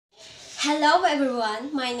Hello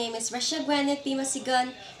everyone, my name is Rasha Gwenet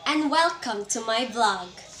Masigon and welcome to my vlog.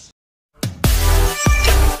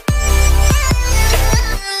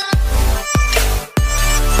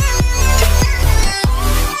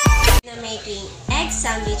 I'm making egg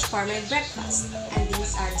sandwich for my breakfast, and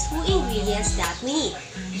these are two ingredients that we need.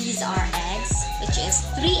 These are eggs, which is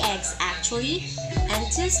 3 eggs actually, and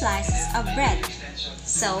 2 slices of bread.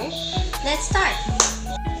 So, let's start!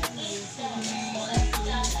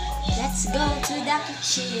 Let's go to the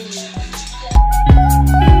kitchen.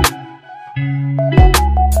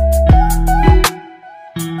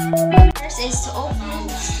 First is to open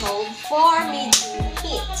the stove for medium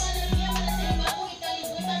heat.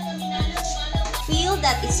 Feel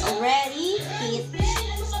that it's already heat.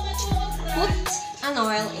 Put an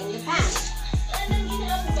oil in the pan.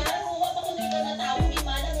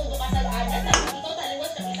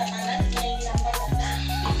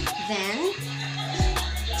 Then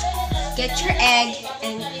get your egg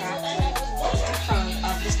and crack in front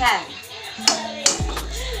of the pan.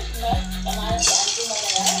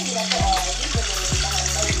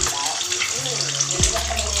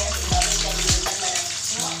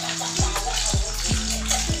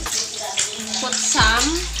 Put some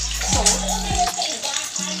salt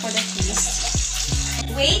for the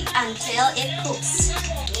taste. Wait until it cooks.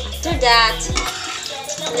 After that,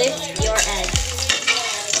 lift your egg.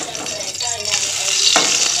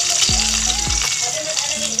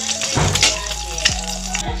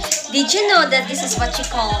 Did you know that this is what you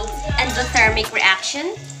call endothermic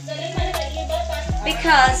reaction?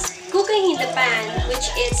 Because cooking in the pan, which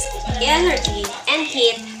is energy and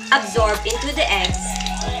heat absorbed into the eggs,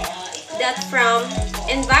 that from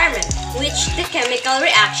environment, which the chemical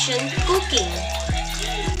reaction cooking.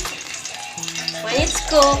 When it's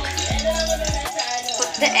cooked,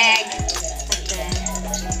 put the egg at the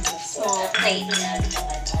small plate.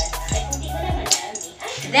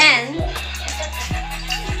 Then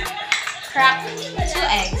crack 2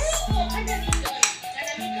 eggs.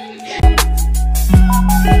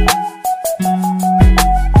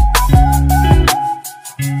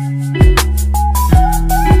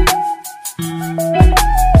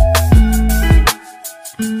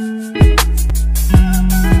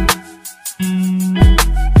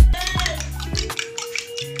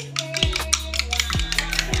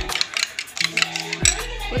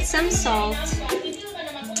 Put some salt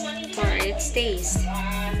for its taste.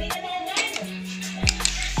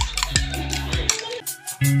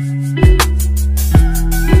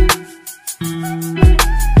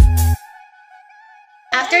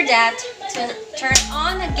 After that, turn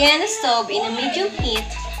on again the stove in a medium heat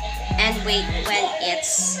and wait when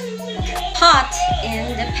it's hot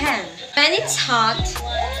in the pan. When it's hot,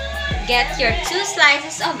 get your 2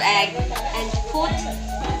 slices of egg and put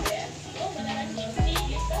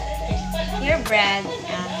your bread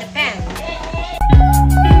at the pan.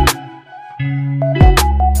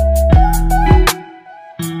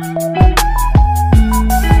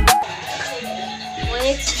 When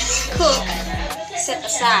it's cooked, set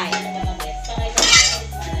aside.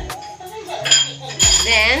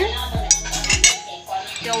 Then,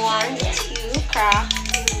 the one that you crack,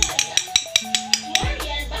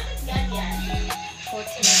 put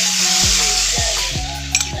it in.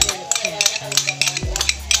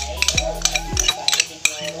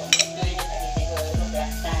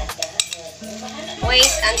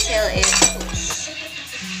 Wait until it cooks.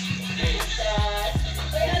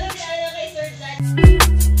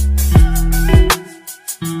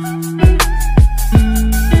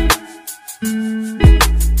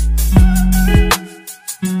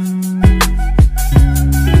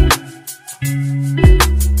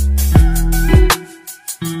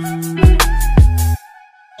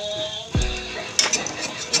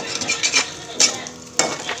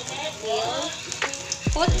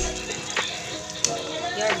 Put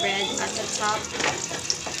your bread at the top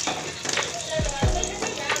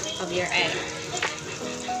of your egg.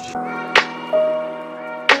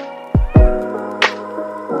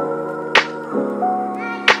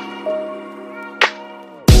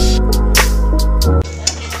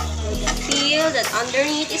 Feel that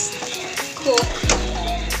underneath is cooked.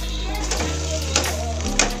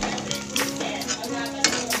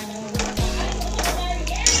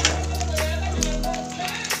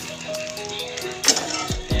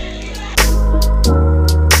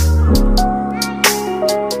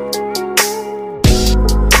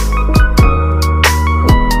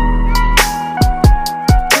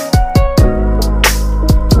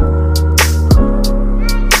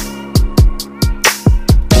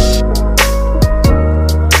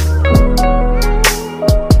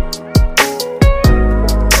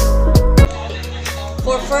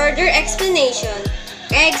 further explanation,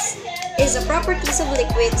 eggs is a properties of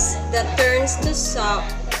liquids that turns to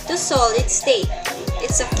solid state.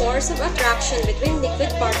 It's a force of attraction between liquid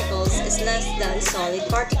particles is less than solid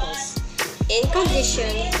particles. In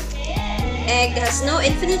condition, egg has no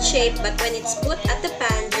infinite shape, but when it's put at the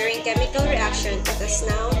pan during chemical reaction, it has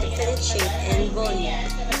now definite shape and volume.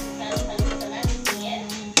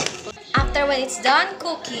 After when it's done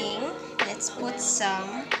cooking, let's put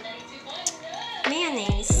some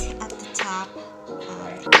mayonnaise at the top.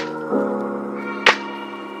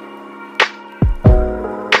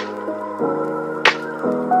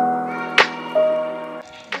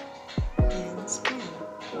 And spread.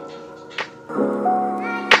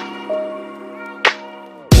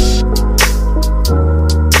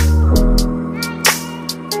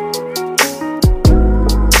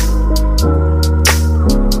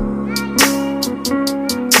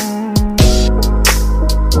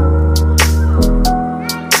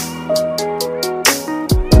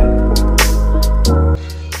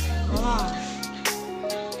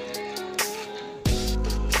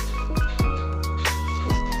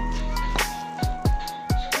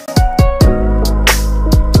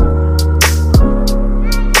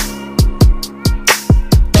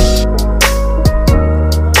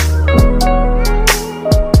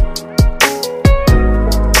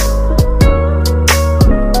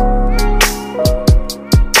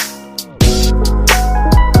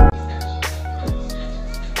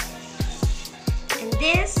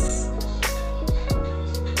 This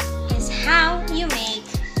is how you make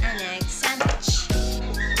an egg sandwich.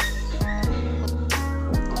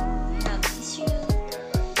 Have tissue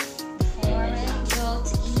before we go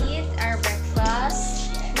to eat our breakfast.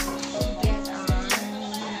 Get on milk.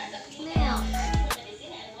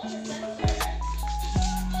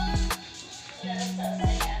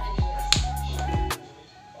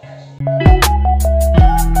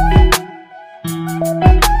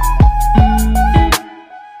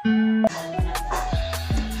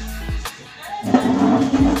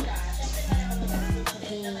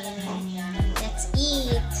 Let's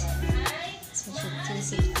eat. So we should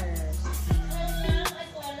taste it first.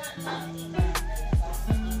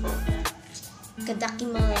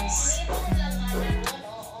 Kadakimasu.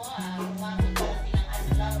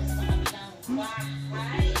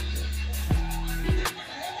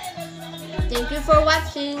 Thank you for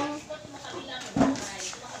watching.